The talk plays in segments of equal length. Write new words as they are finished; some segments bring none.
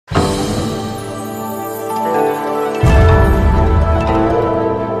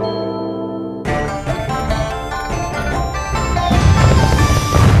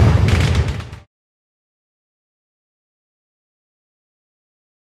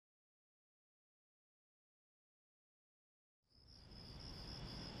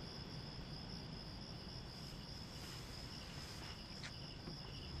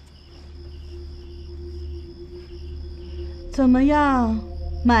怎么样，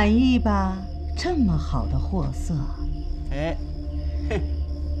满意吧？这么好的货色。哎，嘿，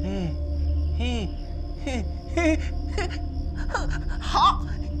嘿，嘿，嘿，嘿，好，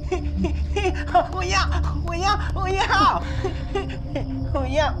我要，我要，我要，我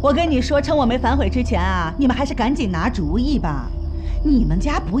要！我跟你说，趁我没反悔之前啊，你们还是赶紧拿主意吧。你们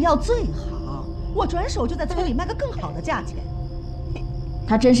家不要最好，我转手就在村里卖个更好的价钱。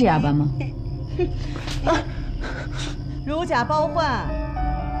他真是哑巴吗？如假包换。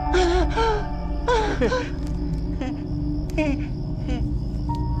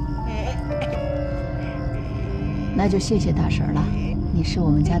那就谢谢大婶了，你是我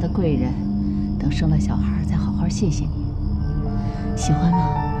们家的贵人，等生了小孩再好好谢谢你。喜欢吗？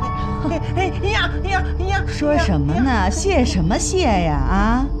说什么呢？谢什么谢呀？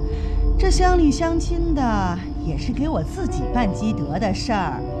啊，这乡里乡亲的也是给我自己办积德的事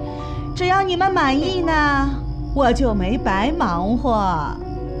儿，只要你们满意呢，我就没白忙活。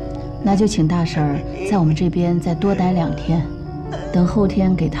那就请大婶在我们这边再多待2天，等后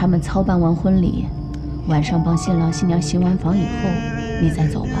天给他们操办完婚礼，晚上帮新郎新娘行完房以后，你再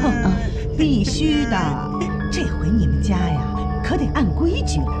走吧。啊，必须的。这回你们家呀，可得按规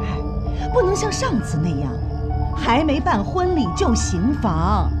矩来，不能像上次那样，还没办婚礼就行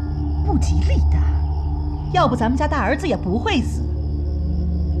房，不吉利的。要不咱们家大儿子也不会死，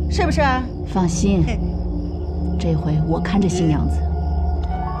是不是？放心，这回我看着新娘子。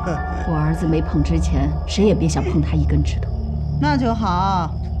我儿子没碰之前，谁也别想碰他一根指头。那就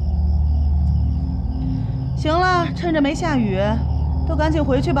好。行了，趁着没下雨，都赶紧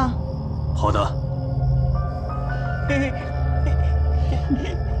回去吧。好的。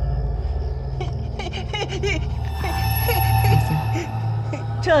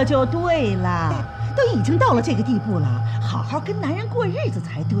这就对了，都已经到了这个地步了，好好跟男人过日子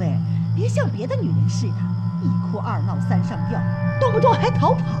才对，别像别的女人似的，一哭2闹3上吊，动不动还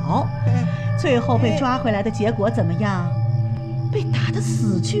逃跑，最后被抓回来的结果怎么样？被打得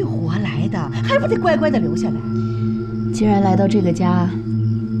死去活来的，还不得乖乖的留下来？既然来到这个家，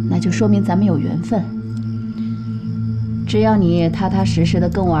那就说明咱们有缘分。只要你踏踏实实的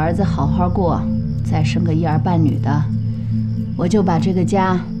跟我儿子好好过，再生个1儿半女的，我就把这个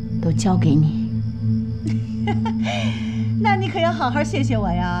家都交给你。那你可要好好谢谢我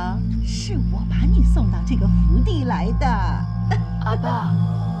呀，是我把你送到这个福地来的。阿爸，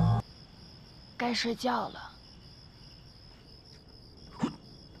该睡觉了。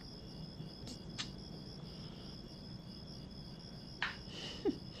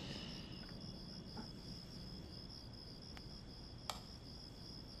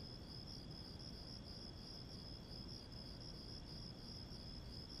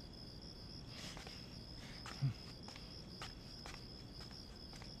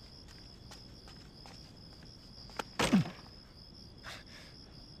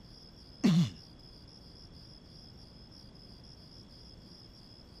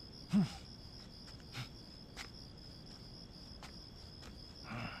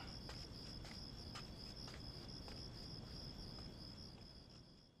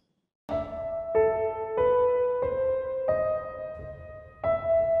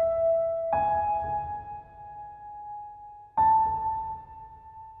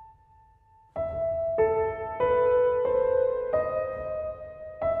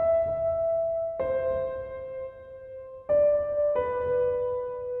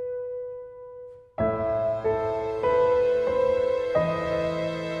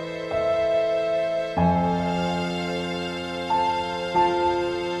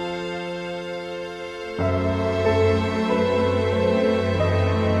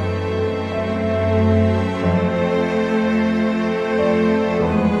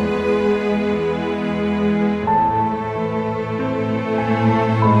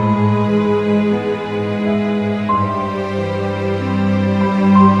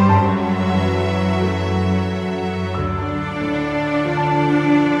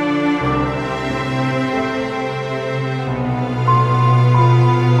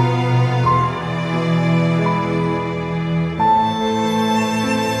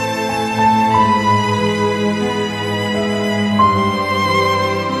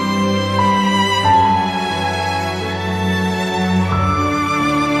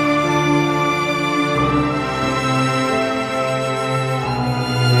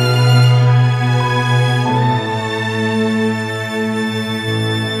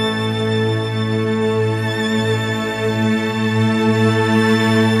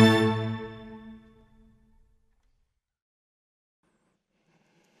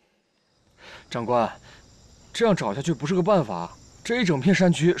长官，这样找下去不是个办法。这一整片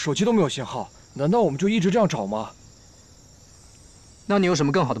山区手机都没有信号，难道我们就一直这样找吗？那你有什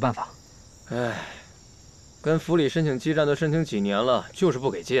么更好的办法？哎，跟府里申请基站都申请几年了，就是不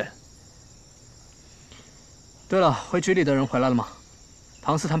给建。对了，回局里的人回来了吗？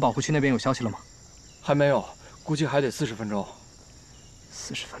唐斯坦保护区那边有消息了吗？还没有，估计还得40分钟。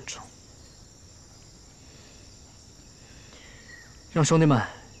40分钟。让兄弟们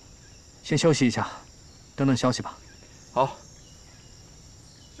先休息一下，等等消息吧。好。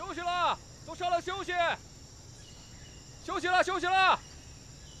休息了，都上来休息。休息了，休息了，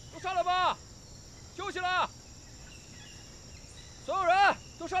都上来吧。休息了，所有人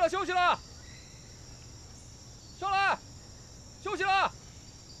都上来休息了。上来，休息了，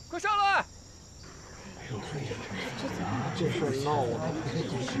快上来！这事儿闹的，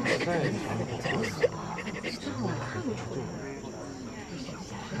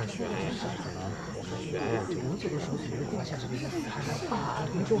看悬呀，悬呀！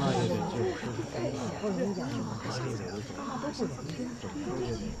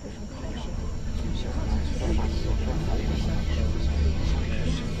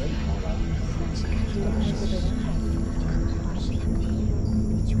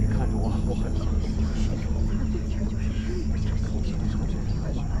看着我，我很伤心。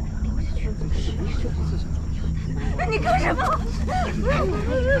你干什么？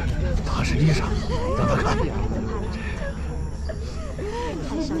他是医生，让他看。太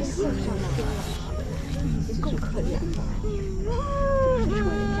伤心了，已经够可怜了。这是我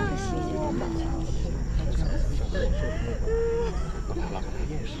人家的心血吧？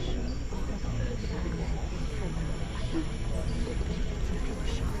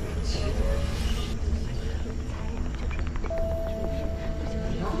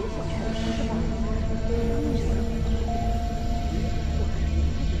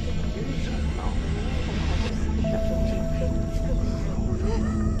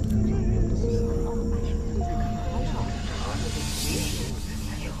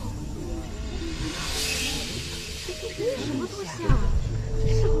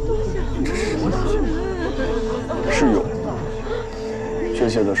是蛹，确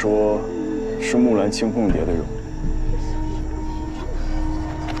切的说，是木兰青凤蝶的蛹。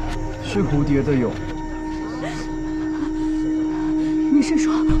是蝴蝶的蛹。你是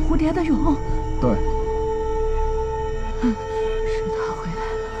说蝴蝶的蛹？对。是他回来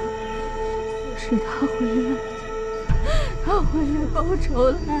了，是他回来了，他回来报仇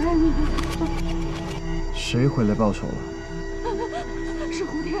来了。谁回来报仇了？是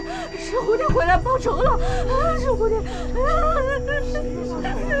蝴蝶，是蝴蝶回来报仇了，是蝴蝶。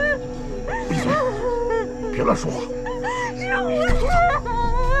闭嘴，别乱说话。是蝴蝶，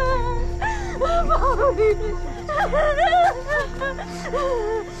不好意思，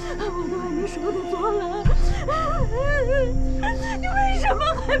我都按你说的做了，你为什么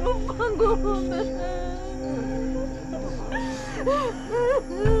还不放过我们？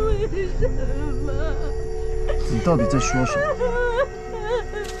为什么？你到底在说什么？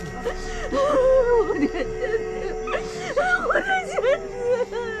我的姐姐，我的姐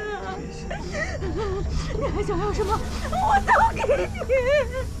姐，你还想要什么？我都给你，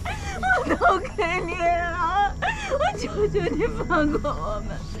我都给你啊！我求求你放过我们，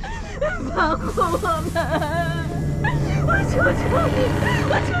放过我们！我求求你，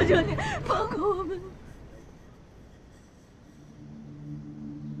我求求你放过我们！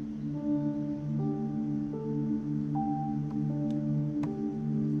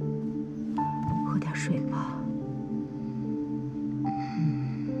睡吧。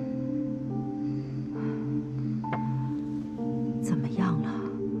怎么样了？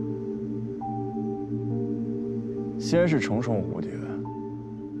先是成虫蝴蝶，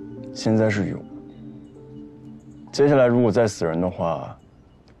现在是蛹。接下来如果再死人的话，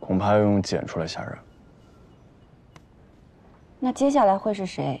恐怕要用捡出来吓人。那接下来会是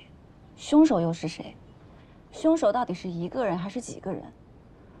谁？凶手又是谁？凶手到底是一个人还是几个人？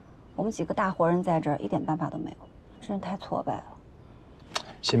我们几个大活人在这儿一点办法都没有，真是太挫败了。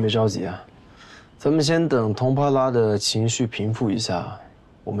先别着急啊，咱们先等通帕拉的情绪平复一下，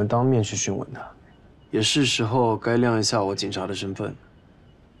我们当面去讯问他。也是时候该亮一下我警察的身份。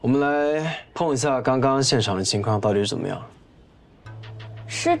我们来碰一下刚刚现场的情况到底是怎么样。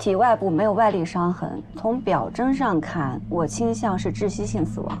尸体外部没有外力伤痕，从表征上看，我倾向是窒息性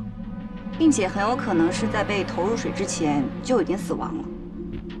死亡，并且很有可能是在被投入水之前就已经死亡了。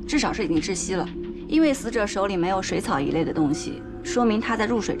至少是已经窒息了，因为死者手里没有水草一类的东西，说明他在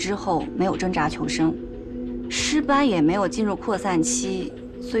入水之后没有挣扎求生，尸斑也没有进入扩散期，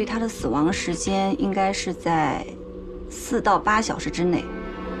所以他的死亡时间应该是在4到8小时之内。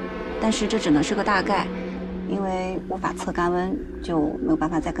但是这只能是个大概，因为无法测肛温，就没有办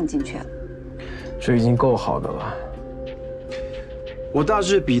法再更精确了。这已经够好的了。我大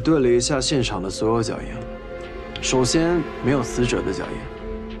致比对了一下现场的所有脚印，首先没有死者的脚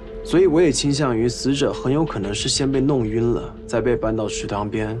印，所以我也倾向于死者很有可能是先被弄晕了，再被搬到池塘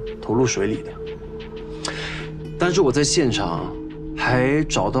边投入水里的。但是我在现场还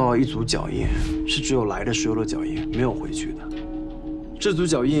找到一组脚印，是只有来的时候的脚印，没有回去的。这组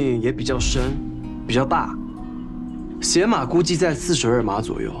脚印也比较深，比较大，鞋码估计在42码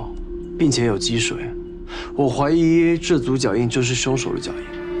左右，并且有积水。我怀疑这组脚印就是凶手的脚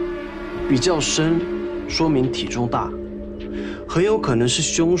印，比较深，说明体重大，很有可能是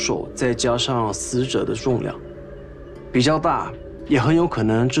凶手再加上死者的重量，比较大，也很有可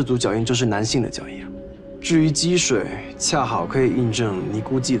能这组脚印就是男性的脚印。至于积水，恰好可以印证你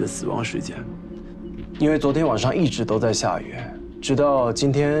估计的死亡时间，因为昨天晚上一直都在下雨，直到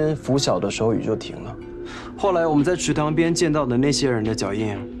今天拂晓的时候雨就停了。后来我们在池塘边见到的那些人的脚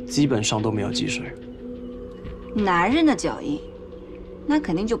印，基本上都没有积水。男人的脚印，那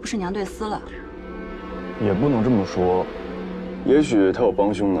肯定就不是娘对丝了。也不能这么说，也许他有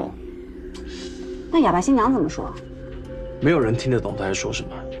帮凶呢。那哑巴新娘怎么说？没有人听得懂他在说什么。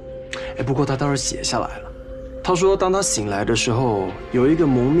不过他倒是写下来了。他说，当他醒来的时候，有一个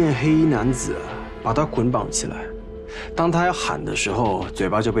蒙面黑衣男子把他捆绑起来，当他要喊的时候，嘴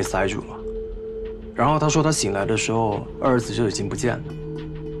巴就被塞住了。然后他说，他醒来的时候，儿子就已经不见了。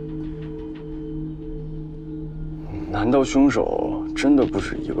难道凶手真的不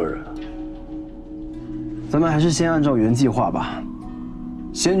止一个人？咱们还是先按照原计划吧，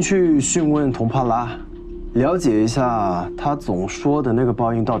先去讯问佟帕拉，了解一下他总说的那个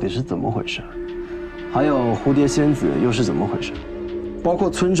报应到底是怎么回事，还有蝴蝶仙子又是怎么回事，包括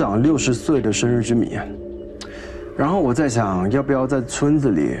村长60岁的生日之谜。然后我在想，要不要在村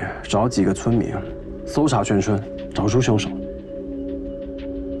子里找几个村民，搜查全村，找出凶手。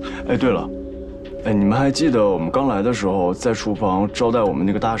哎，对了，哎，你们还记得我们刚来的时候在厨房招待我们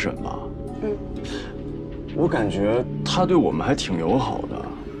那个大婶吧？我感觉她对我们还挺友好的。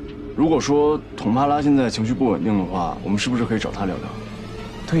如果说佟帕拉现在情绪不稳定的话，我们是不是可以找她聊聊？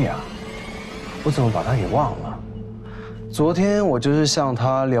对呀，我怎么把她给忘了？昨天我就是向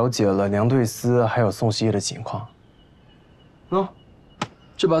她了解了娘对丝还有宋希叶的情况。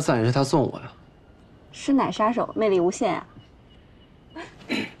这把伞也是她送我的。师奶杀手，魅力无限啊！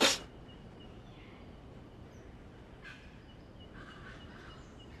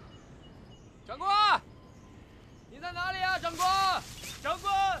长官，你在哪里啊，长官？长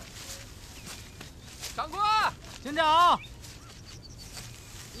官，长官，警长，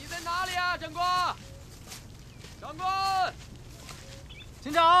你在哪里啊，长官？长官，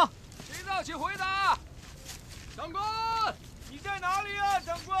警长，听到请回答。长官，你在哪里啊，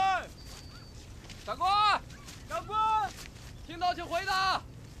长官？长官，长官，听到请回答。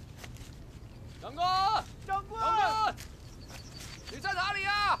长官，长官，长官，你在哪里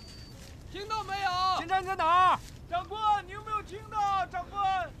呀？听到没有？警长你在哪儿？长官，你有没有听到？长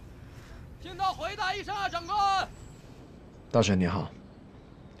官，听到回答一声啊，长官。大婶你好，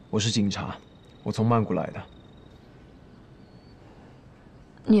我是警察，我从曼谷来的。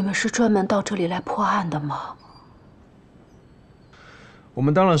你们是专门到这里来破案的吗？我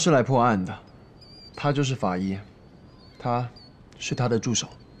们当然是来破案的。他就是法医，他是他的助手。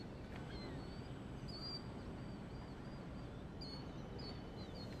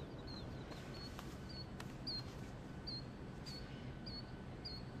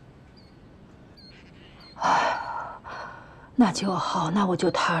那就好，那我就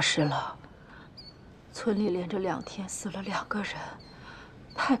踏实了。村里连着2天死了2个人，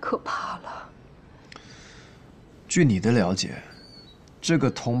太可怕了。据你的了解，这个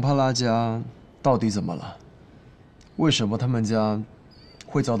佟帕拉家到底怎么了？为什么他们家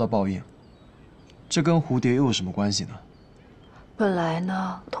会遭到报应？这跟蝴蝶又有什么关系呢？本来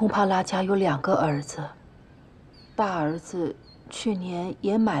呢，佟帕拉家有2个儿子，大儿子去年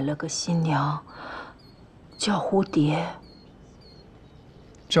也买了个新娘，叫蝴蝶。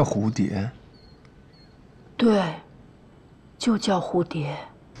叫蝴蝶？对，就叫蝴蝶。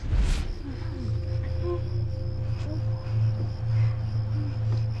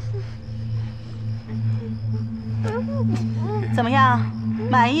怎么样，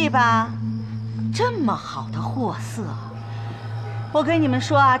满意吧？这么好的货色，我跟你们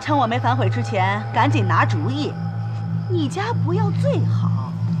说啊，趁我没反悔之前，赶紧拿主意。你家不要最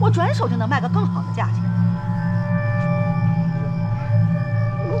好，我转手就能卖个更好的价钱。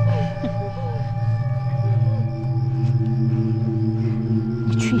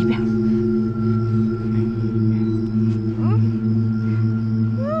你去一边。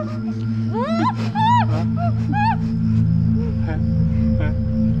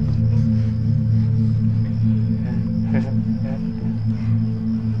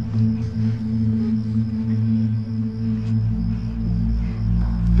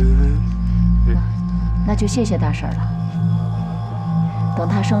那就谢谢大婶了。等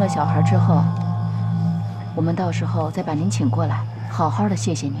她生了小孩之后，我们到时候再把您请过来，好好的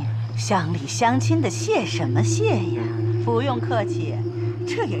谢谢您。乡里乡亲的谢什么谢呀？不用客气，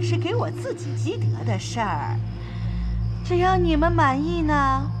这也是给我自己积德的事儿。只要你们满意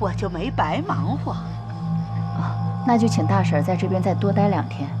呢，我就没白忙活。那就请大婶在这边再多待2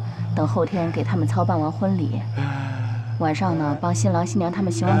天，等后天给他们操办完婚礼。晚上呢，帮新郎新娘他们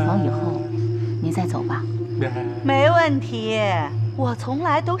行完房以后，您再走吧。没问题，我从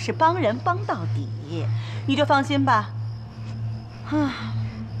来都是帮人帮到底，你就放心吧。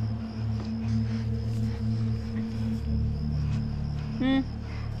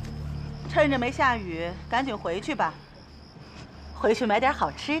趁着没下雨，赶紧回去吧。回去买点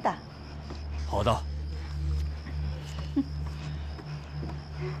好吃的。好的。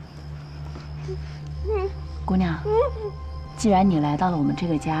姑娘，既然你来到了我们这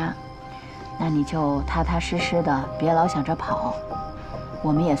个家，那你就踏踏实实的，别老想着跑。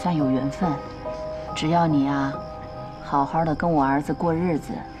我们也算有缘分，只要你啊，好好的跟我儿子过日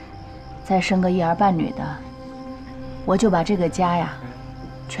子，再生个1儿半女的，我就把这个家呀，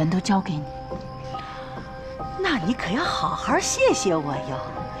全都交给你。那你可要好好谢谢我哟，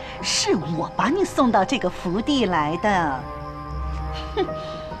是我把你送到这个福地来的。哼。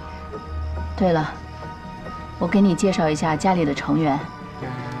对了，我给你介绍一下家里的成员，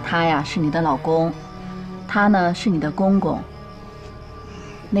他呀是你的老公，他呢是你的公公。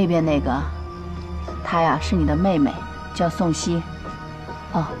那边那个，他呀是你的妹妹，叫宋希。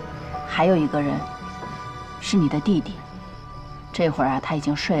哦，还有一个人，是你的弟弟。这会儿啊他已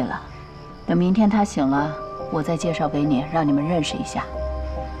经睡了，等明天他醒了，我再介绍给你，让你们认识一下。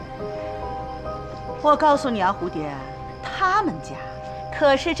我告诉你啊，蝴蝶，他们家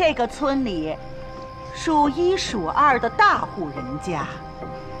可是这个村里数1数2的大户人家。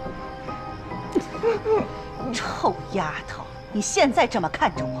臭丫头，你现在这么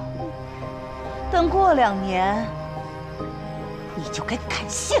看着我，等过2年，你就该感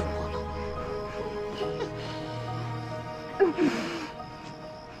谢我了。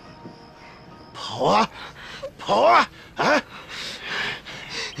跑啊，跑啊！啊！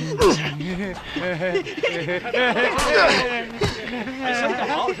想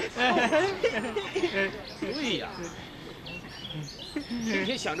跑？对呀，天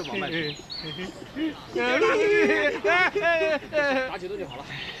天想着往外跑，打几顿就好了。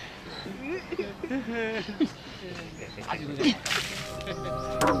打几顿就好。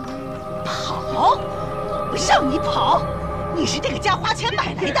跑？我让你跑？你是这个家花钱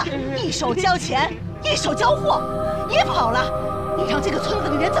买来的，一手交钱，一手交货。你跑了，你让这个村子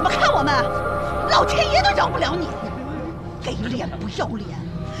的人怎么看我们？老天爷都饶不了你！给脸不要脸，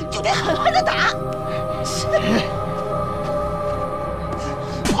就得狠狠的打！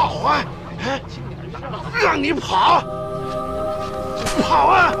跑啊！让你跑！跑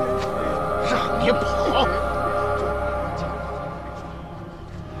啊！让你跑！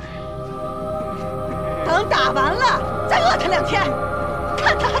等打完了，再饿他2天，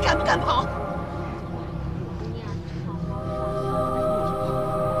看他还敢不敢跑！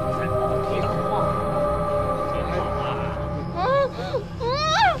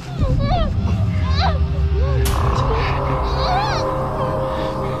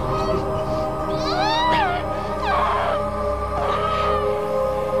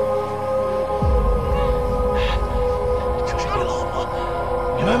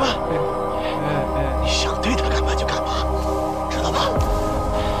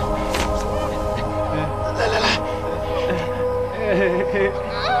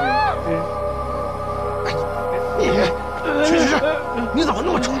你怎么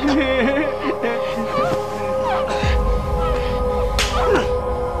那么蠢呢？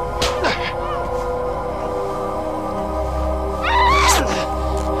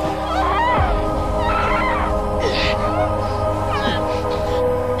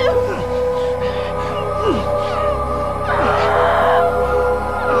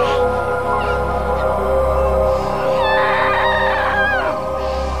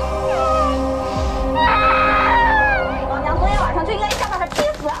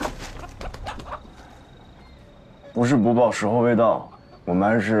不是不报，时候未到。我们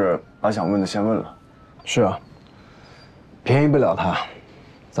还是把想问的先问了。是啊，便宜不了他，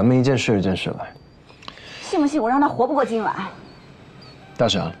咱们一件事一件事来。信不信我让他活不过今晚？大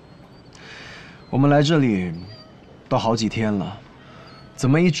婶，我们来这里都好几天了，怎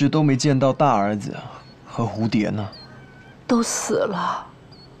么一直都没见到大儿子和蝴蝶呢？都死了。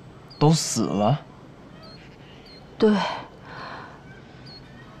都死了？对。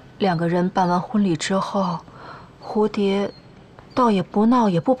2个人办完婚礼之后，蝴蝶倒也不闹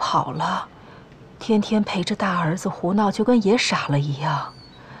也不跑了，天天陪着大儿子胡闹，就跟爷傻了一样。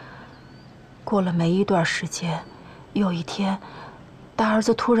过了没一段时间，有一天，大儿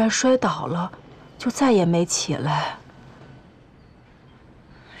子突然摔倒了，就再也没起来。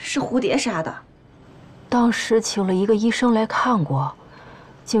是蝴蝶杀的。当时请了一个医生来看过，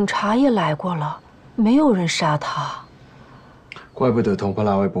警察也来过了，没有人杀他。怪不得童帕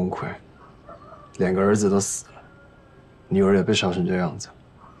拉会崩溃，2个儿子都死了，女儿也被烧成这样子。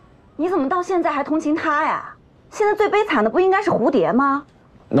你怎么到现在还同情他呀？现在最悲惨的不应该是蝴蝶吗？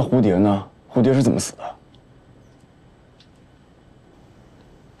那蝴蝶呢？蝴蝶是怎么死的？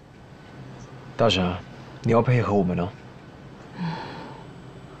大婶，你要配合我们呢。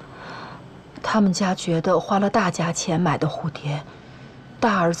他们家觉得花了大价钱买的蝴蝶，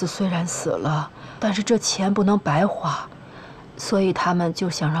大儿子虽然死了，但是这钱不能白花，所以他们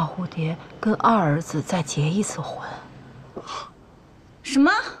就想让蝴蝶跟二儿子再结一次婚。什么？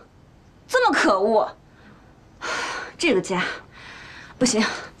这么可恶！这个家，不行，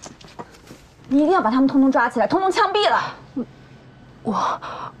你一定要把他们通通抓起来，通通枪毙了。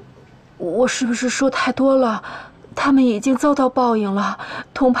我是不是说太多了？他们已经遭到报应了，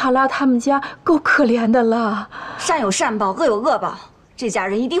童帕拉他们家够可怜的了。善有善报，恶有恶报，这家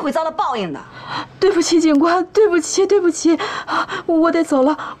人一定会遭到报应的。对不起，警官，对不起，对不起，我得走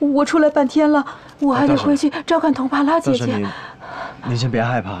了。我出来半天了，我还得回去照看童帕拉姐姐。您先别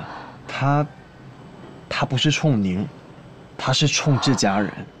害怕，他不是冲您，他是冲这家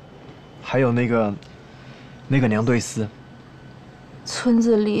人，还有那个娘对丝。村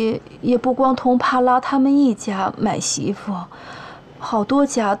子里也不光童帕拉他们一家买媳妇，好多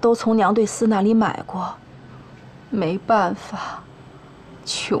家都从娘对丝那里买过。没办法，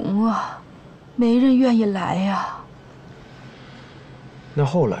穷啊，没人愿意来呀。那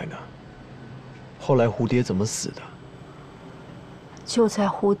后来呢？后来蝴蝶怎么死的？就在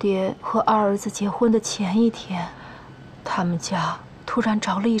蝴蝶和二儿子结婚的前一天，他们家突然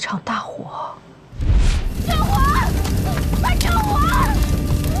着了一场大火。救火！快救火！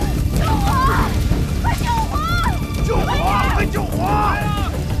救火！快救火！救火！快救火！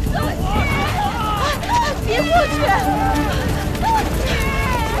苏西，别过去！苏西，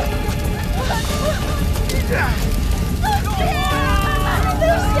危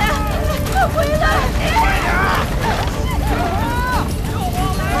险！快回来！快点！救火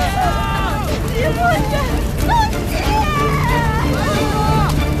来了！别过去！苏西！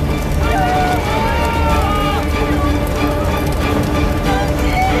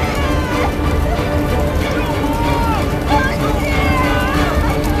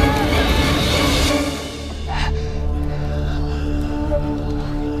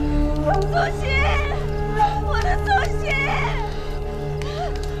苏西，我的苏西，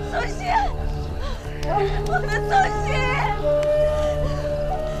苏西，我的苏西，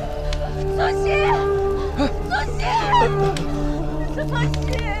苏西，苏西，苏西，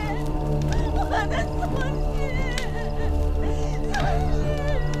我的苏西，苏西。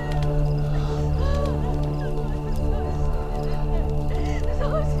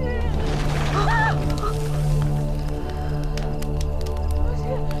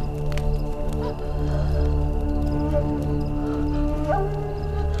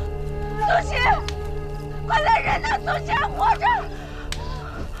苏西，快来人呐！苏西还活着！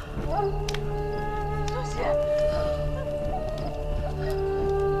苏西，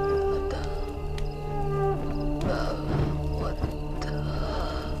我的。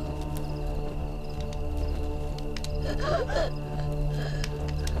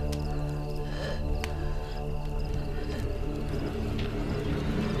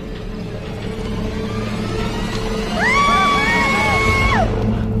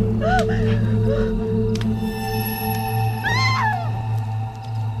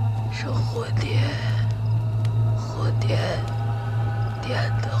是蝴蝶点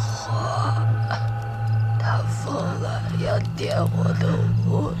的火，它疯了，要点我的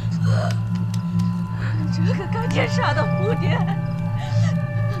屋子。这个干天杀的蝴蝶，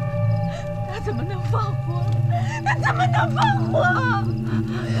它怎么能放火？它怎么能放火？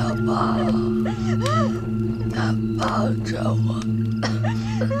不要抱，它抱着我，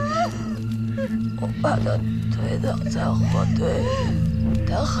我把它推倒在火堆里，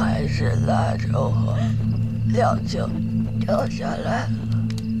它还是拉着我，2脚掉下来了。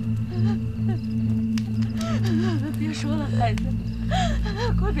别说了，孩子，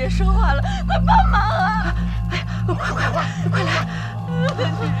快别说话了，快帮忙啊！哎呀，快来！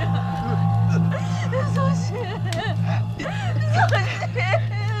苏西，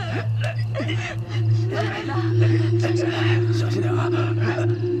小心点啊！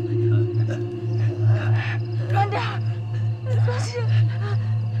慢点，苏西，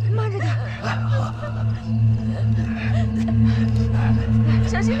慢着点，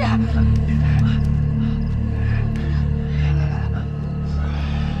小心点。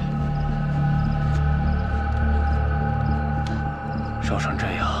烧成这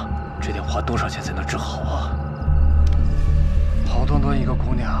样，这得花多少钱才能治好啊？好端端一个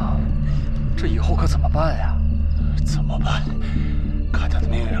姑娘，这以后可怎么办呀？怎么办？看她的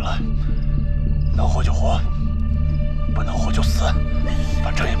命运了，能活就活，不能活就死，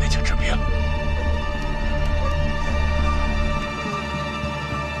反正也没钱治病。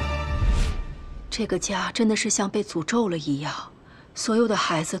这个家真的是像被诅咒了一样，所有的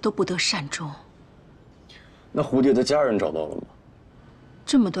孩子都不得善终。那蝴蝶的家人找到了吗？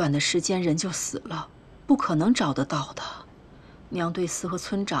这么短的时间人就死了，不可能找得到的。娘对司和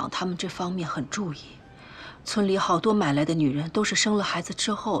村长他们这方面很注意，村里好多买来的女人都是生了孩子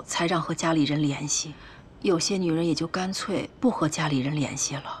之后才让和家里人联系，有些女人也就干脆不和家里人联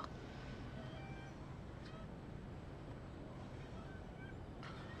系了。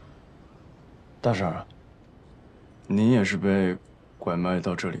大婶儿，你也是被拐卖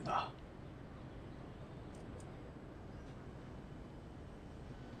到这里的？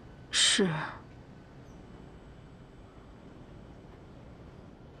是。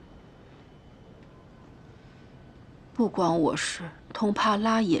不光我是，通帕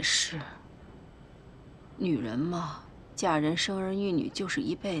拉也是。女人嘛，嫁人生儿育女就是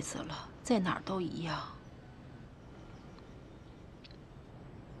一辈子了，在哪儿都一样。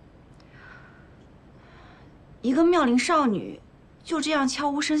一个妙龄少女，就这样悄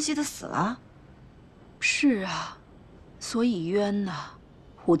无声息地死了。是啊，所以冤呐。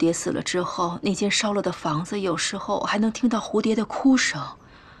蝴蝶死了之后，那间烧了的房子，有时候还能听到蝴蝶的哭声，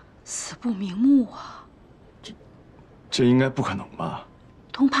死不瞑目啊。这应该不可能吧？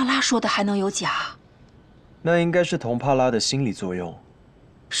通帕拉说的还能有假？那应该是童帕拉的心理作用。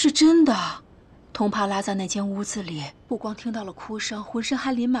是真的。通帕拉在那间屋子里，不光听到了哭声，浑身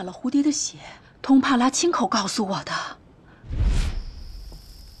还淋满了蝴蝶的血。通帕拉亲口告诉我的。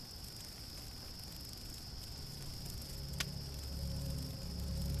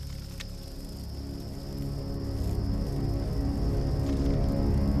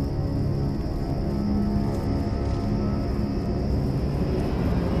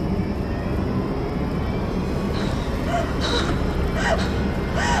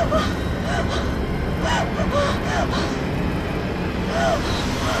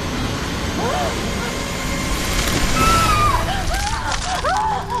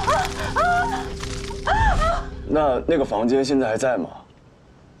那个房间现在还在吗？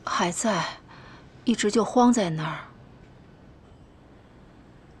还在，一直就荒在那儿。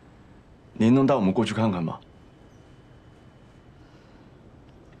您能带我们过去看看吗？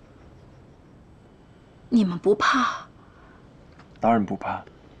你们不怕？当然不怕。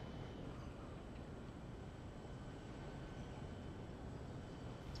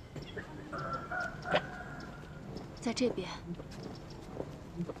在这边。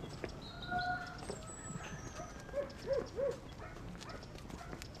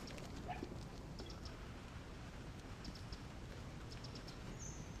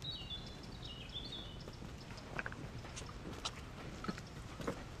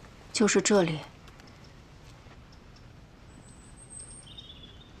就是这里。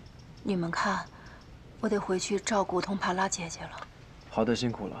你们看，我得回去照顾通帕拉姐姐了。好的，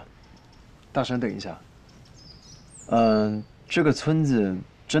辛苦了。大婶，等一下。这个村子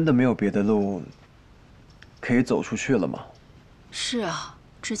真的没有别的路可以走出去了吗？是啊，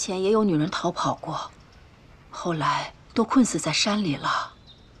之前也有女人逃跑过，后来都困死在山里了。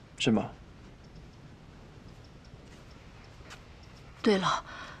是吗？对了。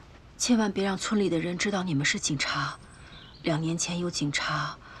千万别让村里的人知道你们是警察。2年前有警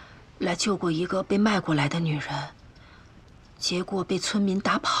察来救过一个被卖过来的女人，结果被村民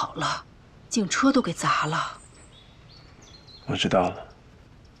打跑了，警车都给砸了。我知道了。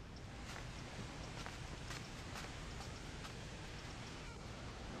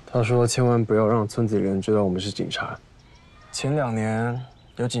他说千万不要让村子里人知道我们是警察。前2年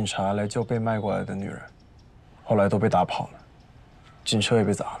有警察来救被卖过来的女人，后来都被打跑了，警车也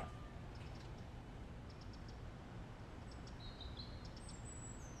被砸了。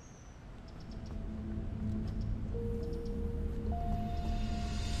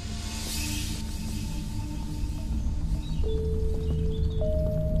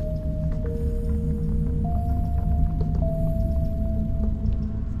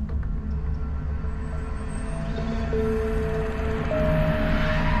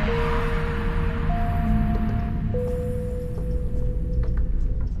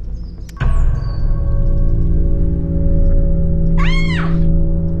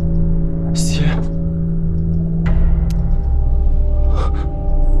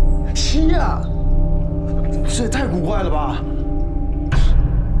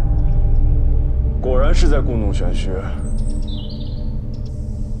然是在故弄玄虚。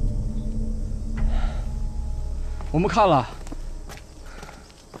我们看了，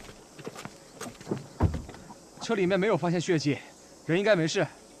车里面没有发现血迹，人应该没事，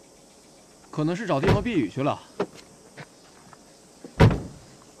可能是找地方避雨去了。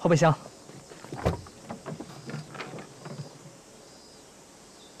后备箱。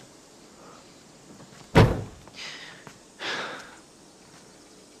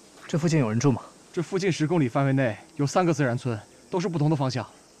这附近有人住吗？这附近10公里范围内有3个自然村，都是不同的方向。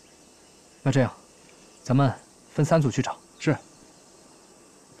那这样，咱们分3组去找。是。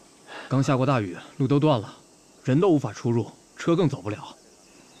刚下过大雨，路都断了，人都无法出入，车更走不了。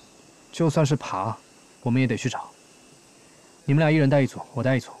就算是爬，我们也得去找。你们俩一人带1组，我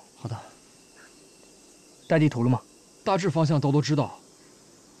带1组。好的。带地图了吗？大致方向都知道。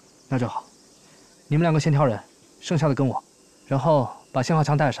那就好。你们2个先挑人，剩下的跟我，然后把信号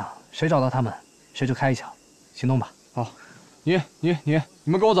枪带上，谁找到他们，谁就开一枪。行动吧。好，你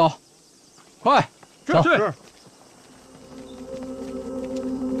们跟我走，快，走。是。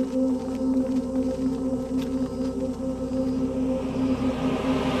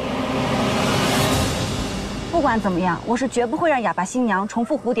不管怎么样，我是绝不会让哑巴新娘重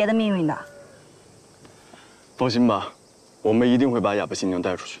复蝴蝶的命运的。放心吧，我们一定会把哑巴新娘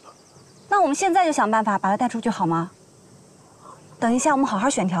带出去的。那我们现在就想办法把她带出去好吗？等一下，我们好好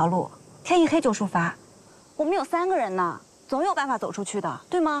选条路，天一黑就出发。我们有3个人呢，总有办法走出去的，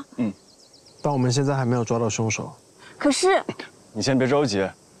对吗？嗯。但我们现在还没有抓到凶手。可是，你先别着急，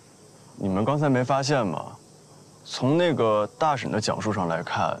你们刚才没发现吗？从那个大婶的讲述上来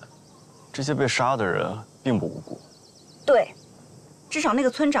看，这些被杀的人并不无辜。对，至少那个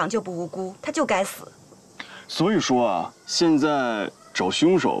村长就不无辜，他就该死。所以说啊，现在找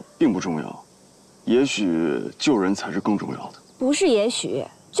凶手并不重要，也许救人才是更重要的。不是也许，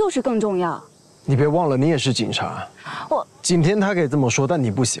就是更重要。你别忘了，你也是警察。景天他可以这么说，但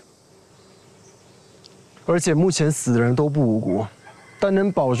你不行。而且目前死的人都不无辜，但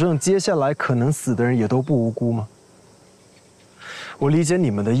能保证接下来可能死的人也都不无辜吗？我理解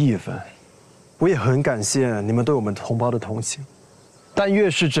你们的义愤，我也很感谢你们对我们同胞的同情，但越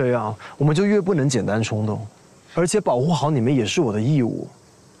是这样，我们就越不能简单冲动，而且保护好你们也是我的义务。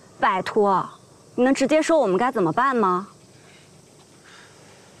拜托，你能直接说我们该怎么办吗？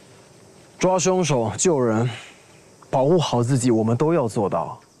抓凶手、救人、保护好自己，我们都要做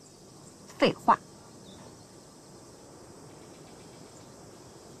到。废话。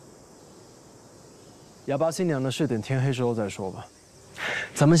哑巴新娘的事等天黑之后再说吧。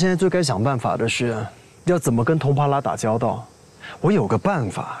咱们现在最该想办法的是，要怎么跟通帕拉打交道。我有个办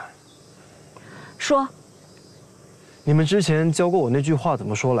法。说。你们之前教过我那句话怎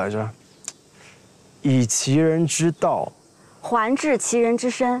么说来着？以其人之道，还治其人之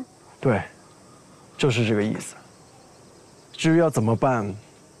身。对，就是这个意思。至于要怎么办，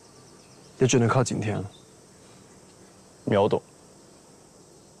也只能靠景天了。秒懂。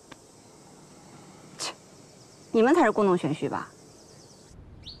切，你们才是故弄玄虚吧？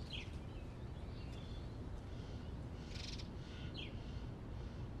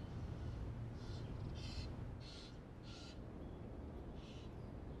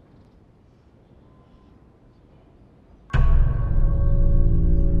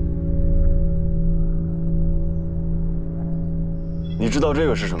你知道这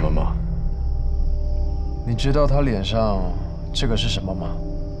个是什么吗？你知道他脸上这个是什么吗？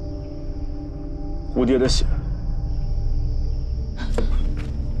蝴蝶的血。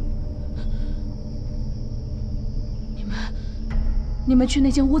你们去那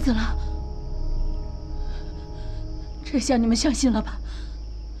间屋子了？这下你们相信了吧？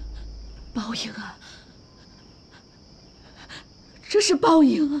报应啊！这是报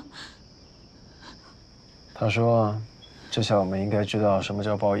应啊！他说。这下我们应该知道什么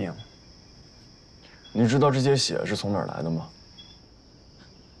叫报应。你知道这些血是从哪儿来的吗？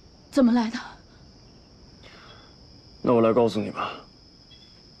怎么来的？那我来告诉你吧。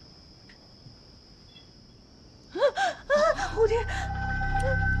蝴蝶，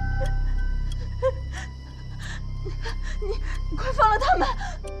你快放了他们！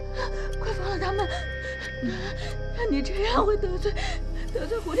快放了他们！你这样会得罪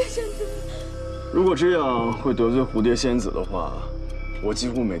蝴蝶仙子。如果这样会得罪蝴蝶仙子的话，我几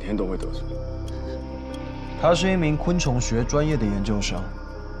乎每天都会得罪。他是一名昆虫学专业的研究生，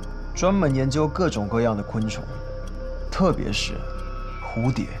专门研究各种各样的昆虫，特别是蝴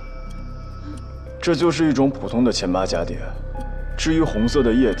蝶。这就是一种普通的前8价碘。至于红色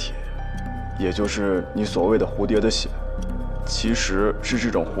的液体，也就是你所谓的蝴蝶的血，其实是这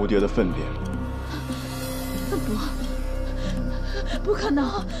种蝴蝶的粪便。不可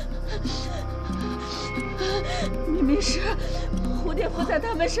能！明明是蝴蝶附在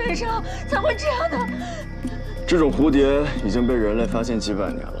它们身上才会这样的。这种蝴蝶已经被人类发现几百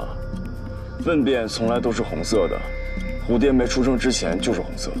年了，粪便从来都是红色的，蝴蝶没出生之前就是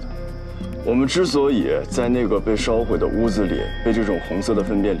红色的。我们之所以在那个被烧毁的屋子里被这种红色的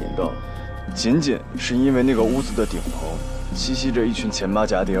粪便淋到，仅仅是因为那个屋子的顶棚栖息着一群前巴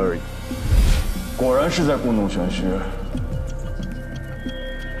蛱蝶而已。果然是在故弄玄虚。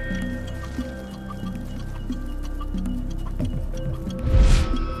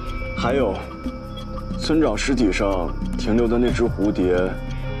还有，村长尸体上停留的那只蝴蝶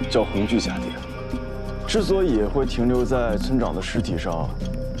叫红巨蛱蝶，之所以会停留在村长的尸体上，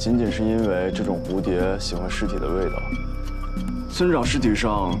仅仅是因为这种蝴蝶喜欢尸体的味道。村长尸体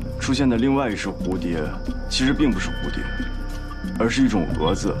上出现的另外一只蝴蝶，其实并不是蝴蝶，而是一种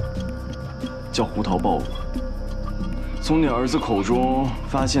蛾子，叫胡桃豹蛾。从你儿子口中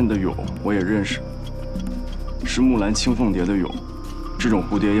发现的蛹，我也认识，是木兰青凤蝶的蛹。这种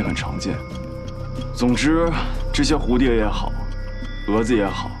蝴蝶也很常见。总之，这些蝴蝶也好，蛾子也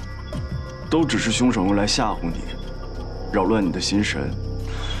好，都只是凶手用来吓唬你，扰乱你的心神，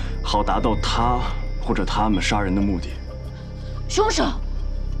好达到他或者他们杀人的目的。凶手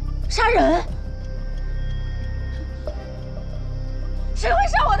杀人？谁会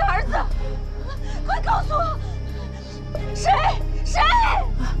杀我的儿子？快告诉我，谁？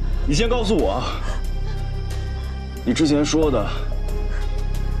你先告诉我，你之前说的。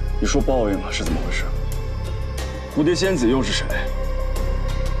你说报应了是怎么回事？蝴蝶仙子又是谁？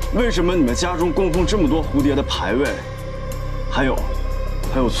为什么你们家中供奉这么多蝴蝶的牌位？还有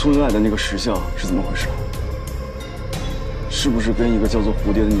村外的那个石像是怎么回事？是不是跟一个叫做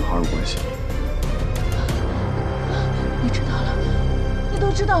蝴蝶的女孩有关系？你知道了，你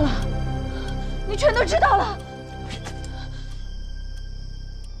都知道了，你全都知道了。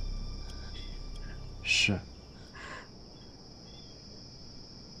是。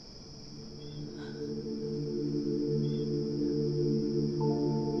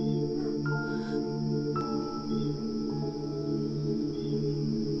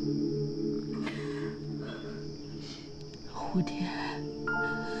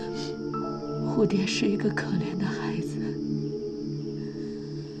蝴蝶是一个可怜的孩子，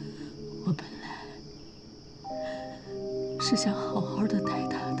我本来是想好好的待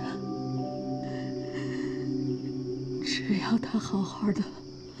他的，只要他好好的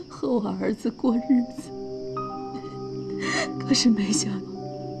和我儿子过日子。可是没想到，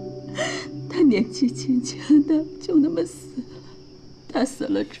他年纪轻轻的就那么死了。他死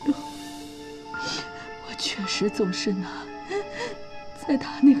了之后，我确实总是在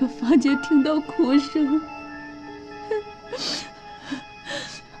他那个房间听到哭声，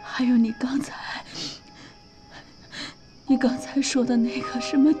还有你刚才说的那个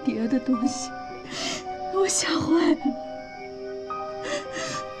什么蝶的东西，我吓坏了。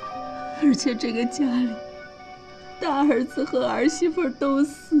而且这个家里，大儿子和儿媳妇都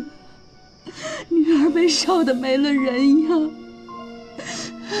死了，女儿被烧得没了人样，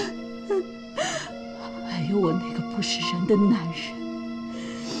还有我那个不是人的男人。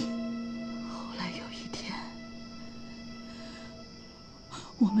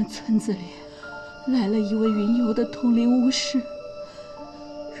我们村子里来了一位云游的通灵巫师，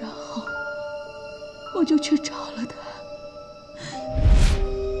然后我就去找了他。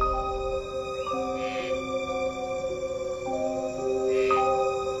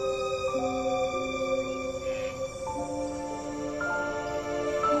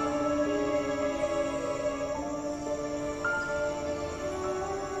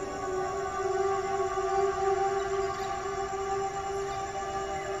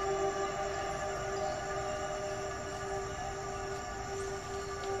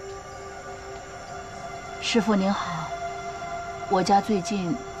师傅您好，我家最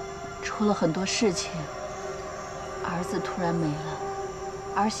近出了很多事情，儿子突然没了，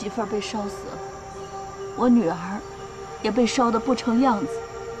儿媳妇被烧死了，我女儿也被烧得不成样子，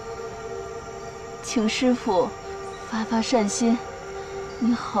请师傅发发善心，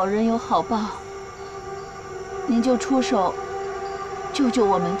您好人有好报，您就出手救救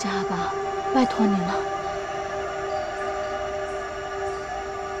我们家吧，拜托您了。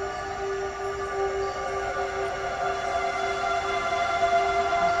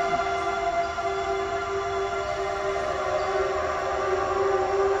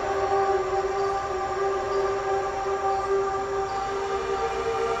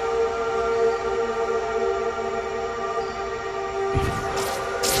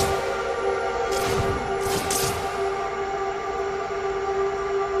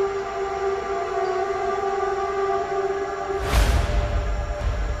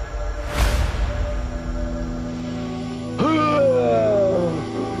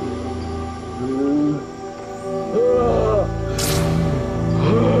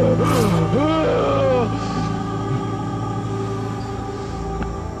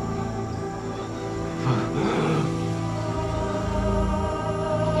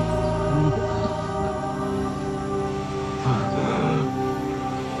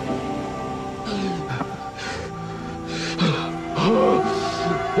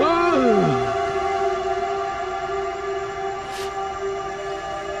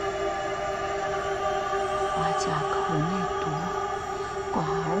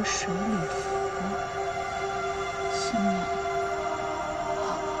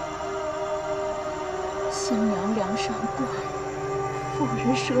新娘梁上挂，妇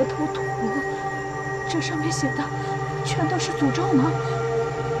人舌头吐。这上面写的全都是诅咒吗？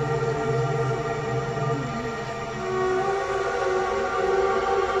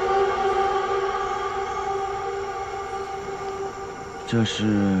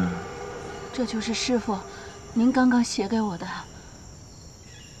这就是师傅，您刚刚写给我的。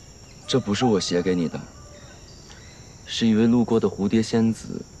这不是我写给你的，是一位路过的蝴蝶仙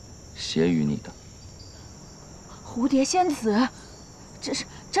子写与你的。蝴蝶仙子，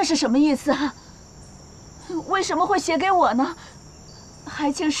这是什么意思啊？为什么会写给我呢？还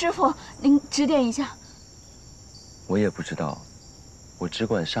请师傅您指点一下。我也不知道，我只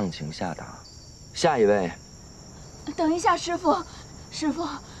管上情下达。下一位。等一下，师傅，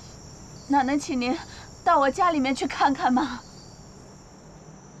那能请您到我家里面去看看吗？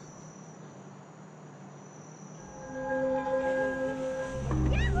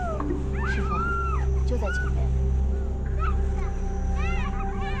师傅，就在前面。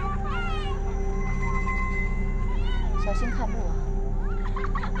小心看路啊！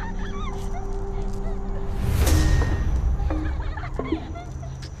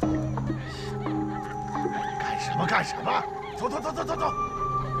干什么？走！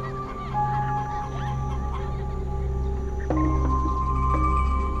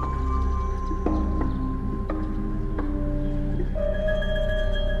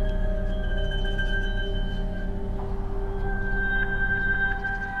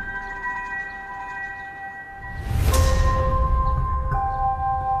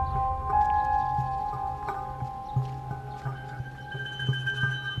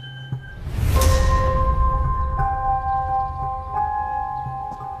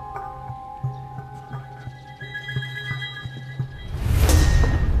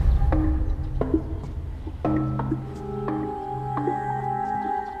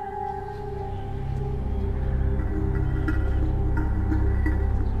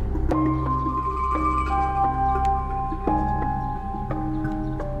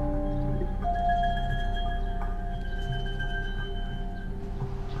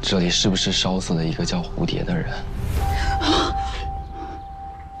这里是不是烧死了一个叫蝴蝶的人？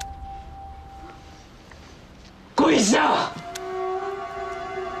跪下！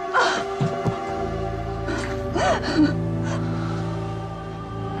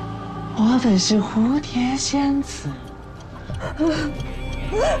我本是蝴蝶仙子，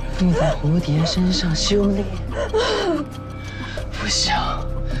附在蝴蝶身上修炼，不想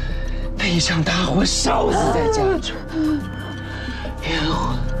被一场大火烧死在家中，冤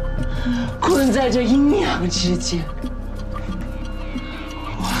魂困在这阴阳之间。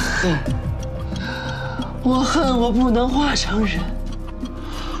我恨我不能化成人，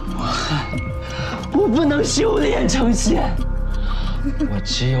我恨我不能修炼成仙。我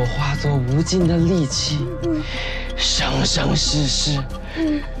只有化作无尽的戾气，生生世世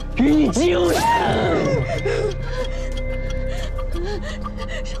与你纠缠。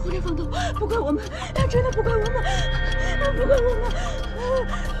是蝴蝶放毒，不怪我们，真的不怪我们，不怪我们。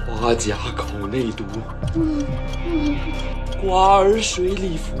花甲口内毒，瓜儿水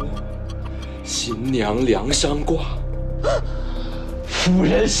里浮，新娘梁上挂，妇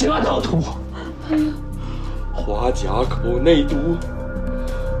人舌头吐。花甲口内毒，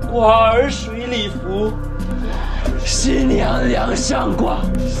瓜儿水里浮，新娘梁上挂，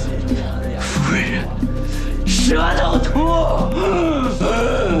夫人舌头吐。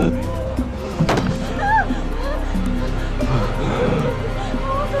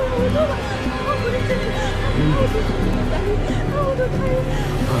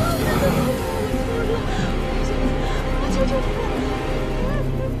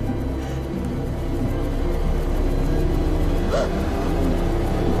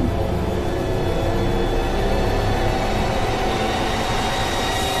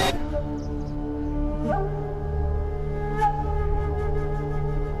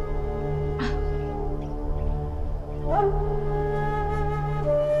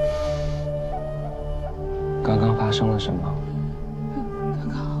刚刚发生了什么？刚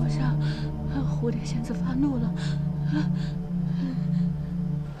刚好像蝴蝶仙子发怒了。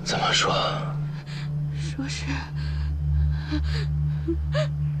怎么说？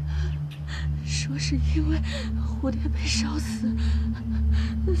说是因为蝴蝶被烧死，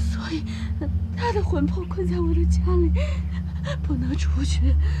所以他的魂魄困在我的家里，不能出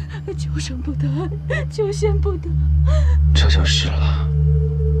去，求生不得，求仙不得。这就是了。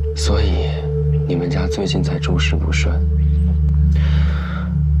所以你们家最近才诸事不顺。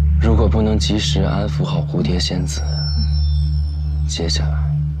如果不能及时安抚好蝴蝶仙子，接下来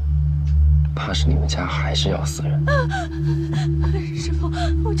怕是你们家还是要死人。师傅，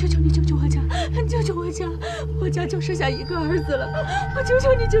我求求你救救我家，救救我家！我家就剩下一个儿子了，我求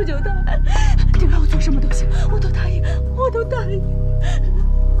求你救救他！你让我做什么都行，我都答应，我都答应。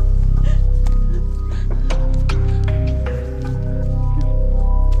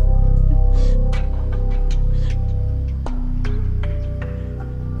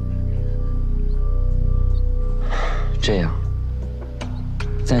这样，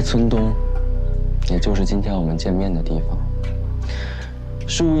在村东，也就是今天我们见面的地方，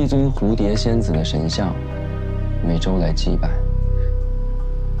树一尊蝴蝶仙子的神像，每周来祭拜。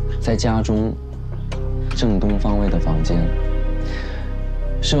在家中正东方位的房间，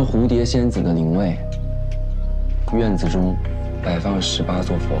设蝴蝶仙子的灵位。院子中摆放18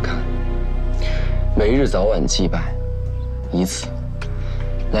座佛龛，每日早晚祭拜，以此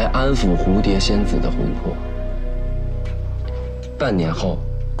来安抚蝴蝶仙子的魂魄。半年后，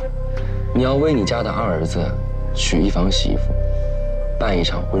你要为你家的2儿子娶一房媳妇，办一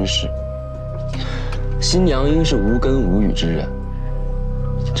场婚事。新娘应是无根无语之人，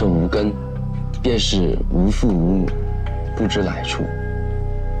这无根，便是无父无母，不知来处。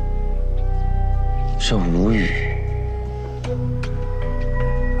这无语，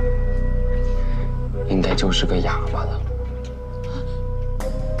应该就是个哑巴了。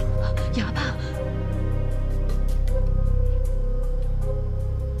哑巴。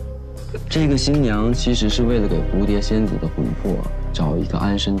这个新娘其实是为了给蝴蝶仙子的魂魄找一个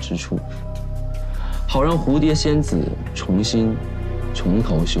安身之处，好让蝴蝶仙子从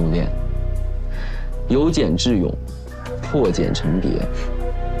头修炼，由简至勇，破茧成蝶。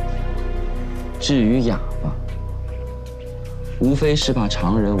至于哑巴，无非是怕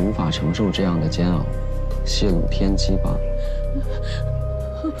常人无法承受这样的煎熬，泄露天机罢了。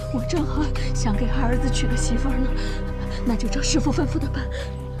我正好想给2儿子娶个媳妇呢，那就照师傅吩咐的办。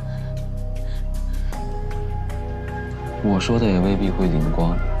我说的也未必会灵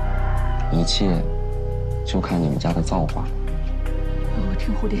光，一切就看你们家的造化。我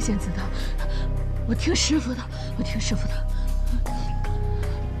听蝴蝶仙子的，我听师傅的，我听师傅的。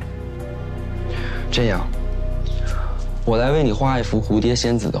这样，我来为你画一幅蝴蝶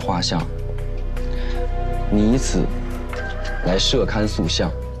仙子的画像，你以此来设龛塑像。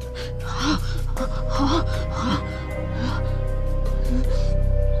好。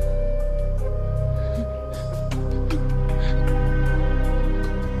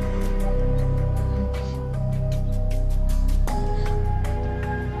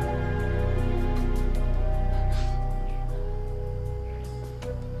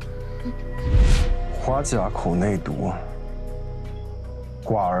花甲口内毒，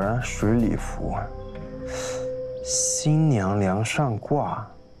寡儿水里浮，新娘梁上挂，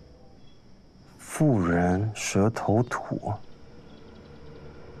妇人舌头吐。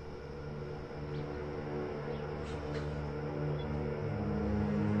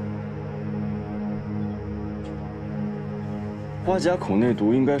花甲口内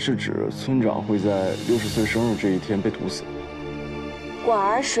毒应该是指村长会在60岁生日这一天被毒死。寡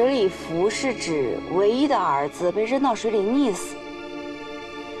儿水里浮是指唯一的儿子被扔到水里溺死。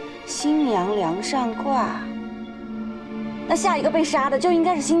新娘梁上挂，那下一个被杀的就应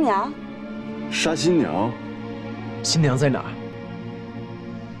该是新娘。杀新娘？新娘在哪儿？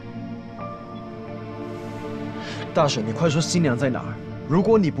大婶，你快说新娘在哪儿！如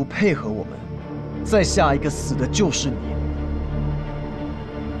果你不配合我们，再下一个死的就是你。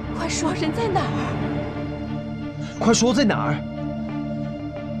快说人在哪儿？快说在哪儿！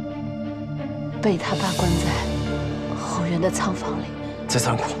被他爸关在后院的仓房里，在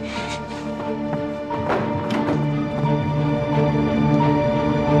仓库。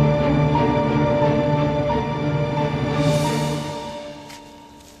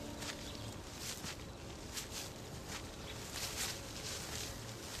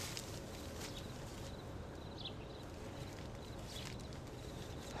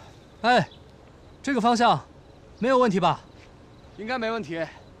哎，这个方向没有问题吧？应该没问题。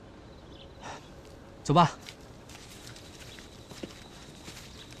走吧。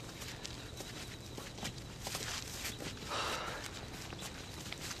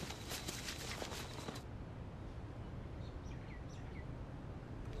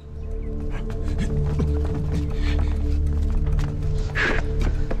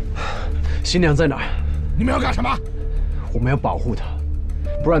新娘在哪儿？你们要干什么？我们要保护她，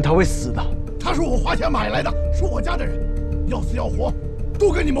不然她会死的。她是我花钱买来的，是我家的人，要死要活，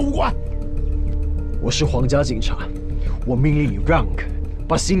都跟你们无关。我是皇家警察，我命令你让开，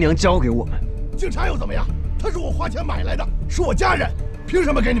把新娘交给我们。警察又怎么样？她是我花钱买来的，是我家人，凭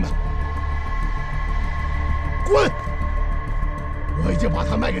什么给你们？滚！我已经把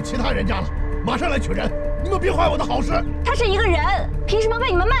她卖给其他人家了，马上来取人！你们别坏我的好事。他是一个人，凭什么被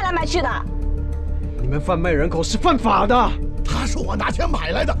你们卖来卖去的？你们贩卖人口是犯法的。他是我拿钱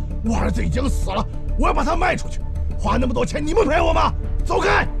买来的，我儿子已经死了，我要把他卖出去，花那么多钱，你们赔我吗？走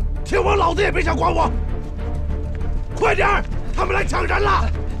开！听我老子也别想管我！快点儿，他们来抢人了！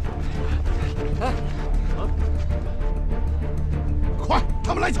快，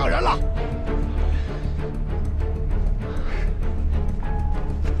他们来抢人了！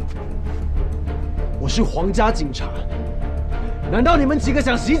我是皇家警察，难道你们几个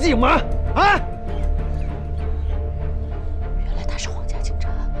想袭警吗？啊！原来他是皇家警察。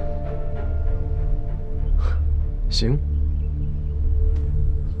行，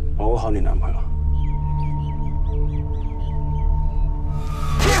保护好你男朋友。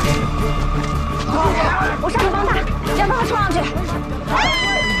我上去帮他，让他冲上去。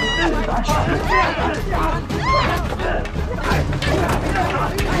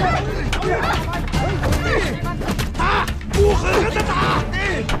不狠狠的打